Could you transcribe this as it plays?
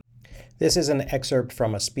This is an excerpt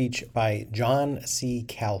from a speech by John C.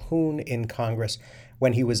 Calhoun in Congress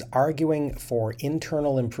when he was arguing for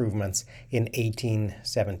internal improvements in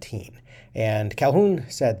 1817. And Calhoun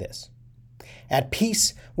said this: "At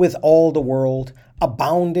peace with all the world,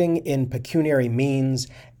 abounding in pecuniary means,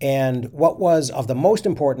 and what was of the most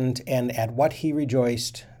important, and at what he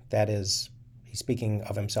rejoiced," that is, he's speaking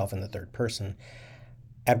of himself in the third person,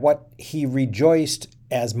 "at what he rejoiced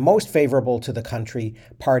as most favorable to the country,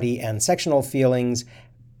 party, and sectional feelings,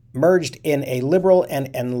 merged in a liberal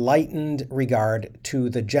and enlightened regard to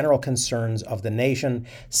the general concerns of the nation.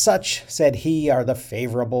 Such, said he, are the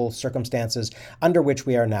favorable circumstances under which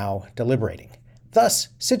we are now deliberating. Thus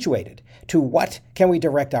situated, to what can we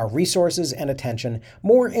direct our resources and attention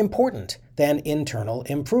more important than internal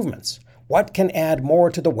improvements? What can add more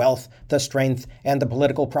to the wealth, the strength, and the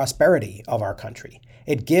political prosperity of our country?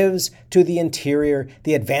 It gives to the interior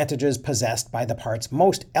the advantages possessed by the parts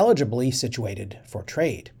most eligibly situated for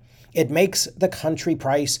trade. It makes the country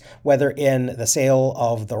price, whether in the sale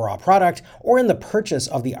of the raw product or in the purchase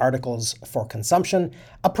of the articles for consumption,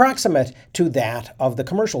 approximate to that of the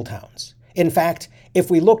commercial towns. In fact, if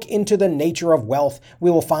we look into the nature of wealth, we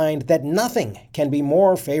will find that nothing can be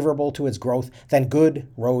more favorable to its growth than good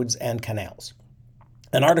roads and canals.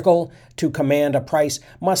 An article to command a price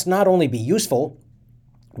must not only be useful,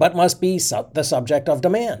 but must be the subject of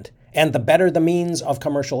demand. And the better the means of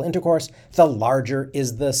commercial intercourse, the larger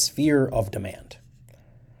is the sphere of demand.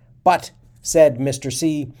 But, said Mr.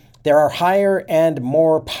 C., there are higher and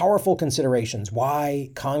more powerful considerations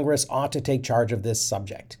why Congress ought to take charge of this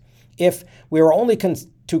subject. If we were only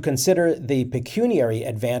to consider the pecuniary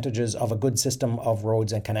advantages of a good system of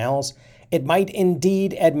roads and canals, it might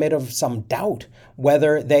indeed admit of some doubt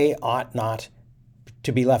whether they ought not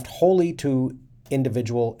to be left wholly to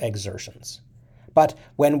individual exertions. But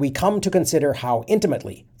when we come to consider how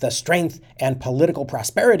intimately the strength and political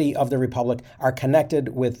prosperity of the Republic are connected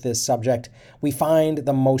with this subject, we find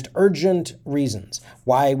the most urgent reasons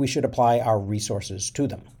why we should apply our resources to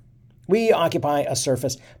them. We occupy a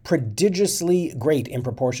surface prodigiously great in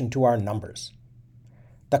proportion to our numbers.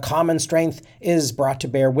 The common strength is brought to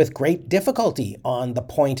bear with great difficulty on the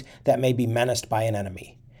point that may be menaced by an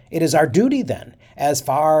enemy. It is our duty, then, as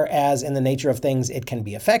far as in the nature of things it can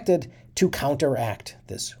be effected, to counteract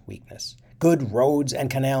this weakness. Good roads and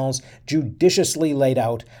canals, judiciously laid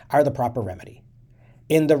out, are the proper remedy.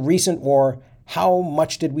 In the recent war, how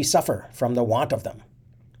much did we suffer from the want of them?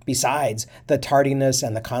 Besides the tardiness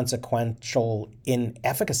and the consequential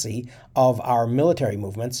inefficacy of our military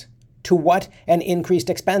movements, to what an increased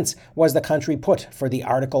expense was the country put for the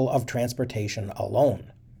article of transportation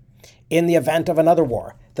alone? In the event of another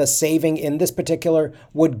war, the saving in this particular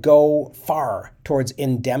would go far towards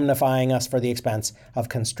indemnifying us for the expense of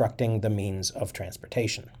constructing the means of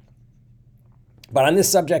transportation. But on this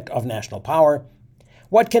subject of national power,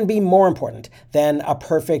 what can be more important than a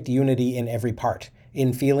perfect unity in every part,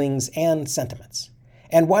 in feelings and sentiments?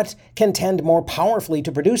 And what can tend more powerfully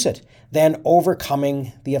to produce it than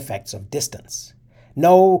overcoming the effects of distance?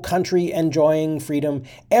 No country enjoying freedom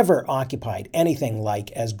ever occupied anything like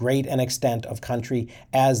as great an extent of country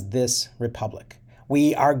as this republic.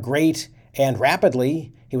 We are great and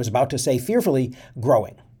rapidly, he was about to say fearfully,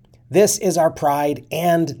 growing. This is our pride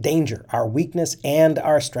and danger, our weakness and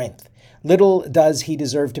our strength. Little does he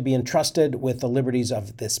deserve to be entrusted with the liberties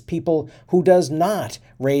of this people who does not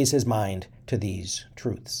raise his mind to these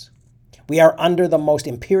truths. We are under the most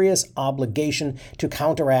imperious obligation to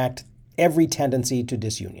counteract every tendency to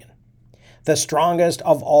disunion. The strongest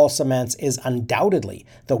of all cements is undoubtedly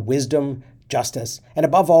the wisdom, justice, and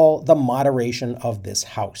above all, the moderation of this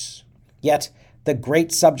House. Yet, the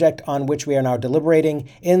great subject on which we are now deliberating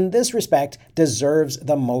in this respect deserves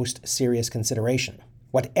the most serious consideration.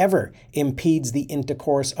 Whatever impedes the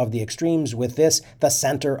intercourse of the extremes with this, the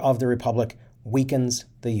center of the Republic, weakens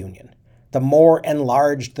the Union. The more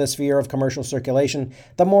enlarged the sphere of commercial circulation,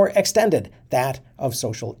 the more extended that of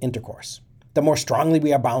social intercourse. The more strongly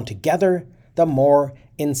we are bound together, the more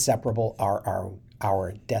inseparable are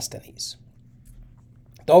our destinies.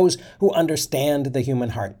 Those who understand the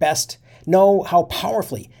human heart best know how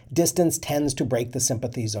powerfully distance tends to break the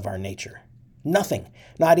sympathies of our nature. Nothing,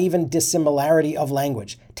 not even dissimilarity of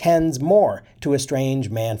language, tends more to estrange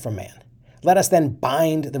man from man. Let us then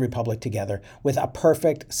bind the Republic together with a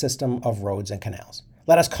perfect system of roads and canals.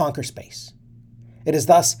 Let us conquer space. It is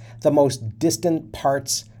thus the most distant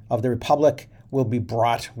parts of the Republic will be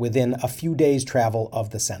brought within a few days' travel of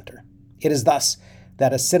the center. It is thus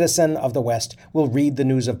that a citizen of the West will read the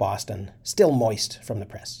news of Boston, still moist from the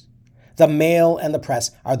press. The mail and the press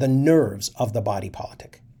are the nerves of the body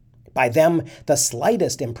politic. By them, the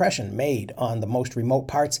slightest impression made on the most remote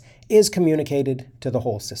parts is communicated to the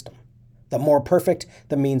whole system. The more perfect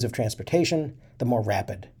the means of transportation, the more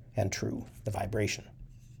rapid and true the vibration.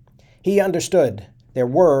 He understood there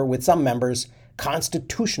were, with some members,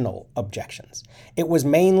 constitutional objections. It was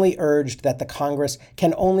mainly urged that the Congress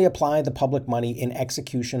can only apply the public money in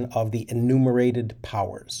execution of the enumerated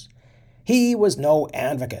powers. He was no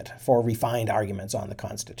advocate for refined arguments on the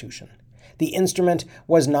Constitution. The instrument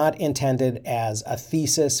was not intended as a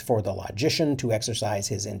thesis for the logician to exercise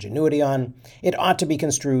his ingenuity on. It ought to be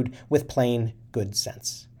construed with plain good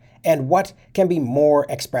sense. And what can be more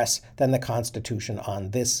express than the Constitution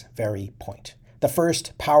on this very point? The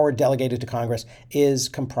first power delegated to Congress is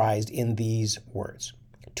comprised in these words: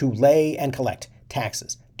 to lay and collect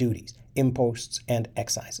taxes, duties, imposts, and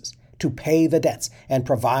excises, to pay the debts and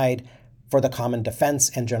provide for the common defense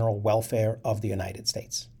and general welfare of the United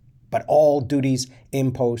States. But all duties,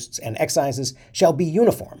 imposts, and excises shall be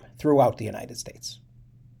uniform throughout the United States.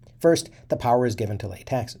 First, the power is given to lay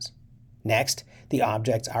taxes. Next, the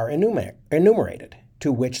objects are enumerated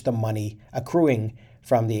to which the money accruing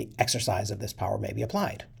from the exercise of this power may be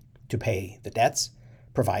applied: to pay the debts,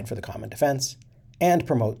 provide for the common defense, and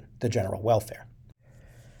promote the general welfare.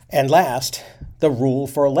 And last, the rule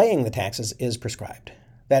for laying the taxes is prescribed,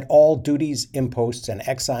 that all duties, imposts, and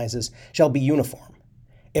excises shall be uniform.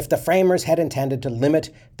 If the framers had intended to limit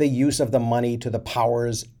the use of the money to the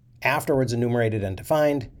powers afterwards enumerated and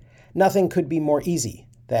defined, nothing could be more easy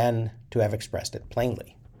than to have expressed it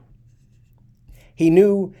plainly. He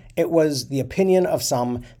knew it was the opinion of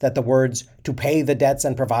some that the words "to pay the debts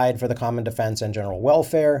and provide for the common defense and general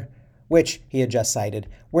welfare," which he had just cited,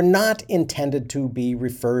 were not intended to be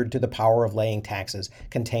referred to the power of laying taxes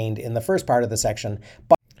contained in the first part of the section,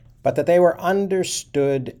 but that they were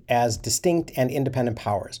understood as distinct and independent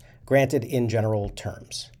powers granted in general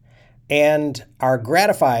terms, and are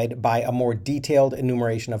gratified by a more detailed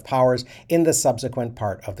enumeration of powers in the subsequent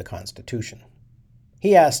part of the Constitution.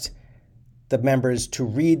 He asked the members to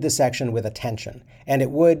read the section with attention, and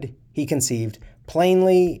it would, he conceived,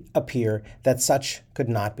 plainly appear that such could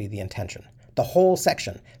not be the intention. The whole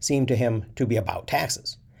section seemed to him to be about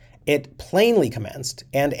taxes. It plainly commenced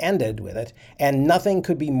and ended with it, and nothing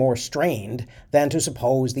could be more strained than to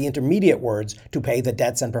suppose the intermediate words "to pay the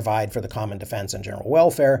debts and provide for the common defense and general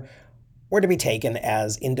welfare" were to be taken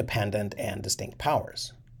as independent and distinct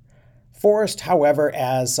powers. Forced, however,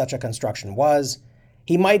 as such a construction was,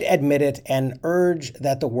 he might admit it and urge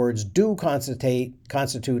that the words do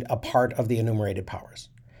constitute a part of the enumerated powers.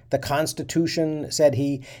 The Constitution, said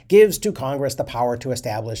he, gives to Congress the power to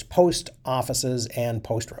establish post offices and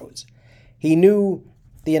post roads. He knew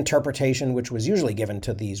the interpretation which was usually given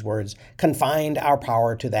to these words confined our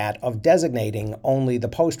power to that of designating only the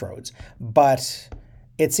post roads, but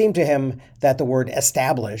it seemed to him that the word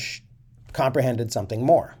establish comprehended something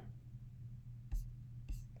more.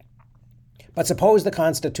 But suppose the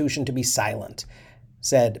Constitution to be silent,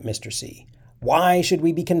 said Mr. C. Why should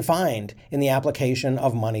we be confined in the application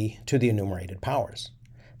of money to the enumerated powers?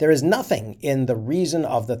 There is nothing in the reason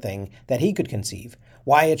of the thing that he could conceive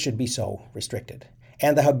why it should be so restricted,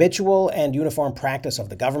 and the habitual and uniform practice of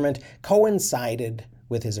the government coincided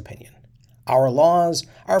with his opinion. Our laws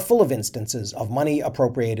are full of instances of money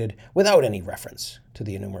appropriated without any reference to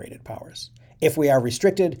the enumerated powers. If we are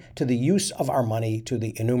restricted to the use of our money to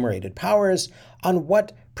the enumerated powers, on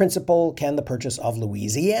what principle can the purchase of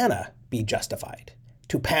Louisiana be justified?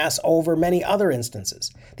 To pass over many other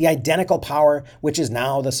instances, the identical power which is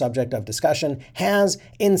now the subject of discussion has,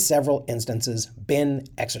 in several instances, been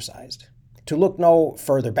exercised. To look no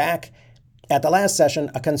further back, at the last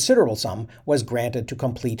session, a considerable sum was granted to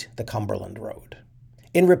complete the Cumberland Road.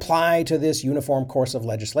 In reply to this uniform course of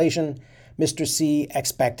legislation, Mr. C.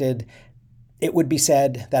 expected it would be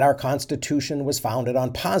said that our Constitution was founded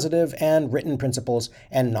on positive and written principles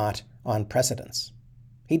and not on precedents.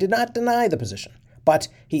 He did not deny the position, but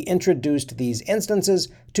he introduced these instances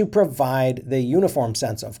to provide the uniform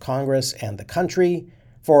sense of Congress and the country,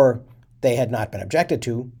 for they had not been objected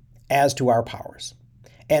to, as to our powers.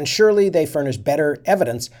 And surely they furnish better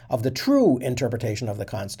evidence of the true interpretation of the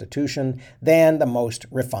Constitution than the most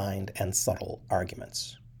refined and subtle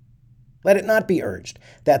arguments. Let it not be urged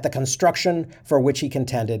that the construction for which he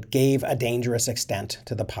contended gave a dangerous extent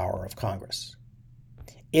to the power of Congress.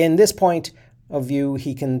 In this point of view,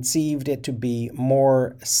 he conceived it to be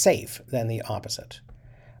more safe than the opposite.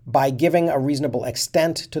 By giving a reasonable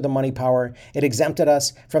extent to the money power, it exempted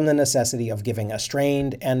us from the necessity of giving a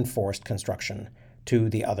strained and forced construction to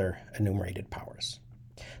the other enumerated powers.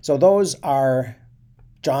 So those are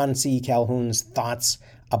John C. Calhoun's thoughts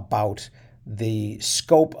about the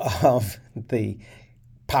scope of the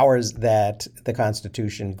powers that the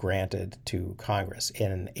Constitution granted to Congress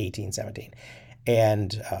in 1817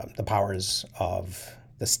 and the powers of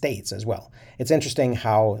the states as well. It's interesting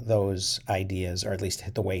how those ideas, or at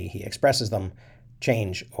least the way he expresses them,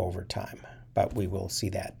 change over time, but we will see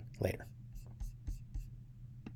that later.